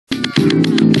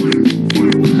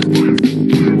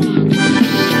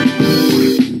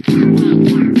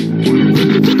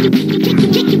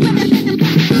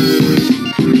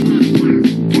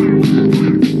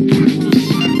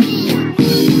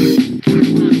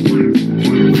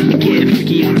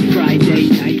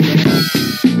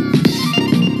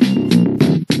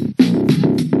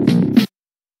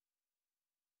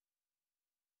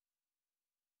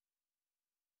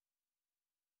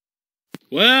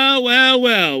Well, well,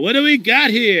 well, what do we got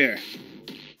here?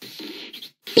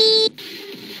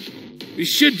 We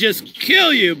should just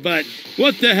kill you, but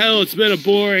what the hell, it's been a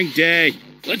boring day.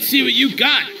 Let's see what you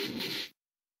got.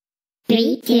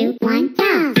 3, 2, 1,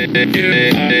 go!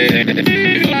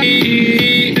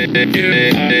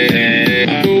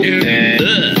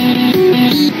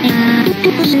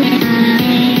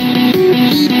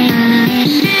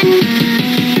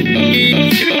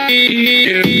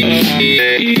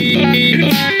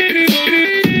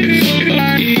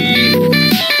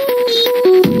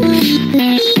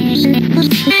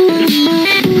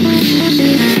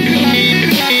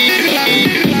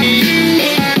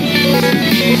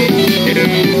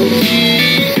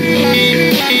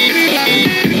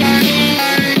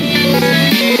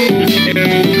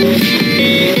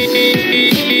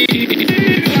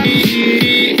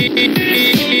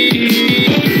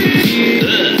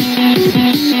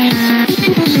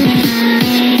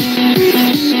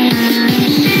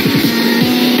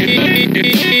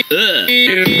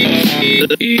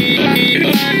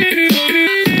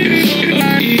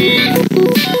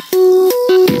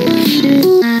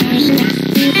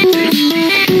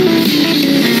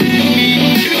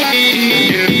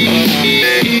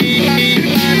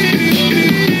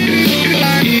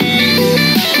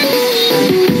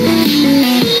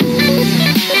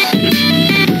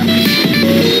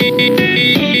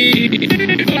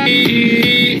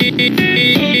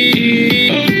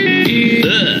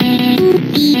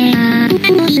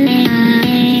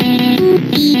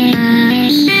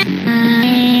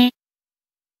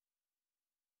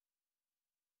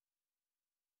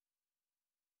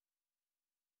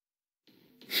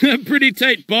 Pretty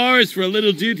tight bars for a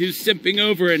little dude who's simping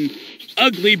over an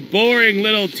ugly, boring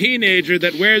little teenager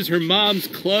that wears her mom's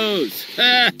clothes.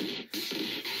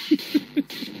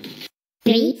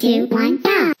 3, 2, 1,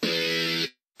 go!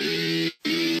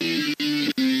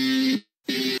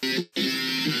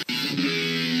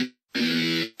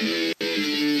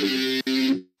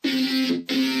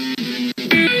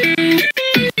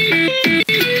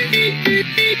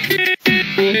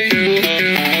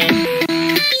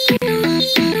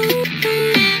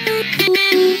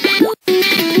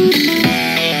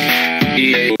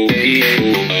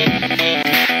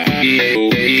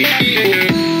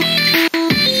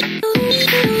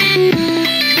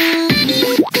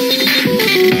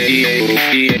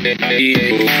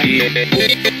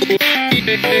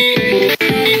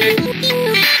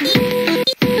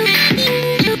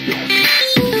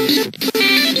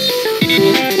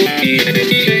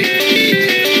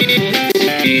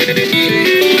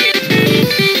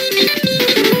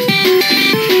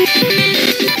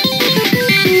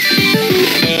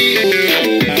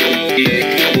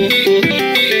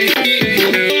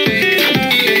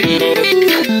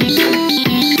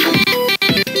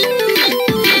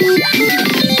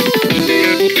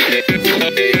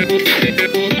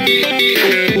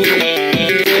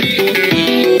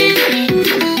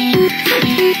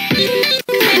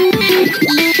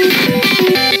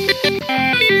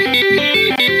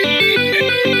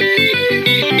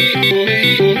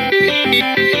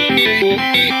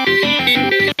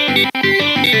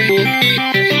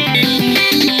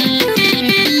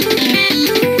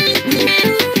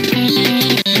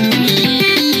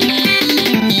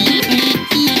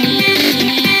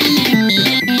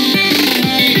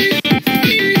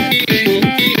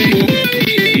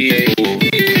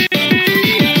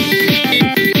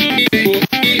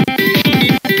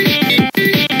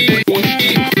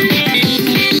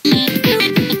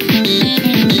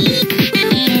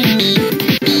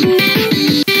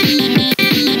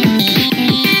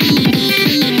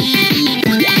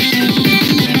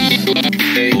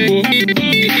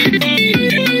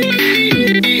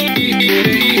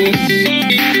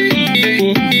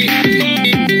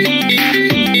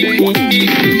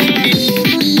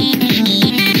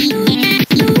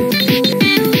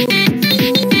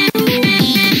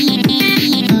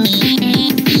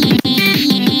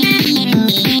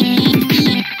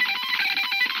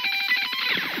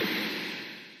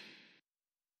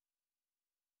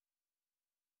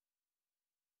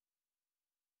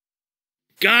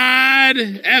 God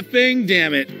effing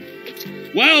damn it.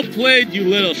 Well played, you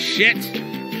little shit.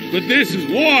 But this is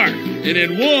war, and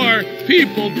in war,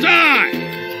 people die.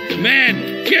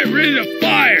 Man, get rid of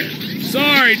fire.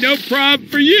 Sorry, no problem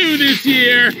for you this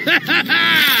year.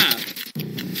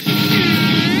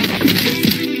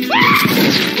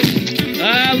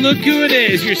 Ah, look who it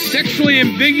is, your sexually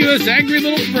ambiguous, angry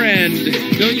little friend.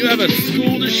 Don't you have a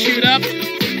school to shoot up?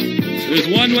 There's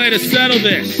one way to settle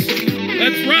this.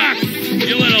 Let's rock,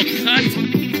 you little cunt.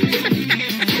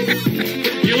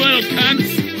 You little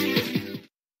cunts.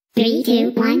 3,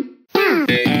 2, 1, go!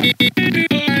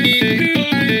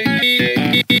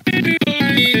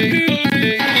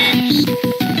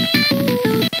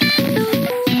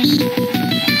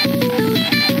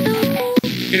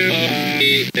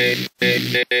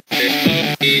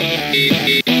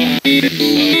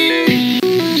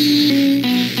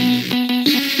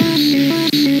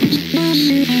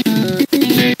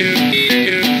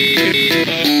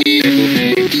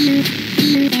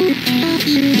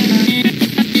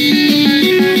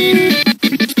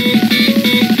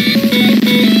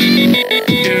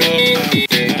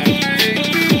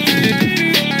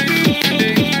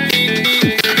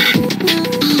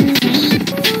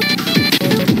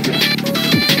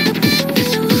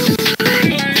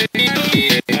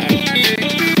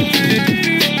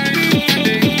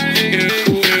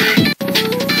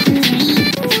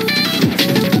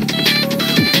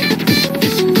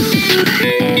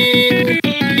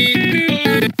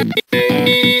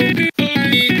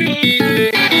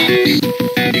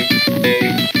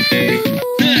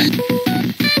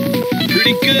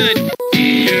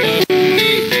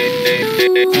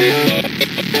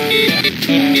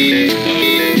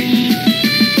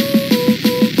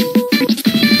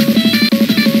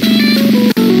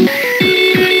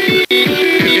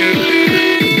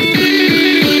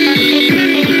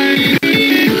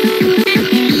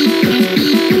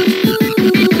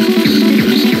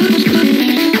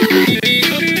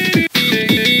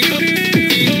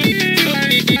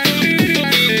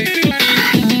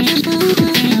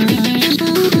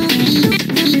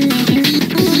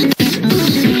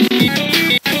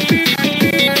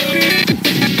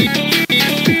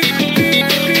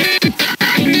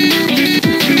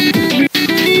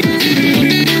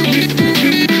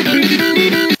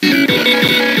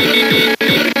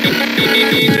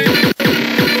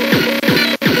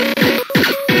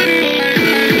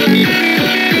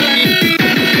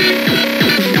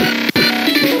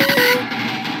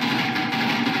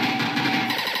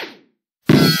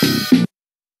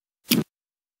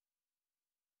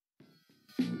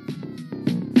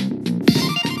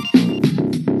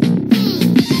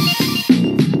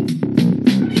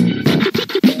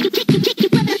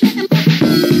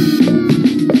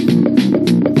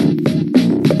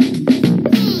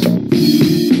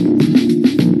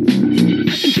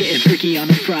 On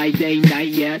a Friday night.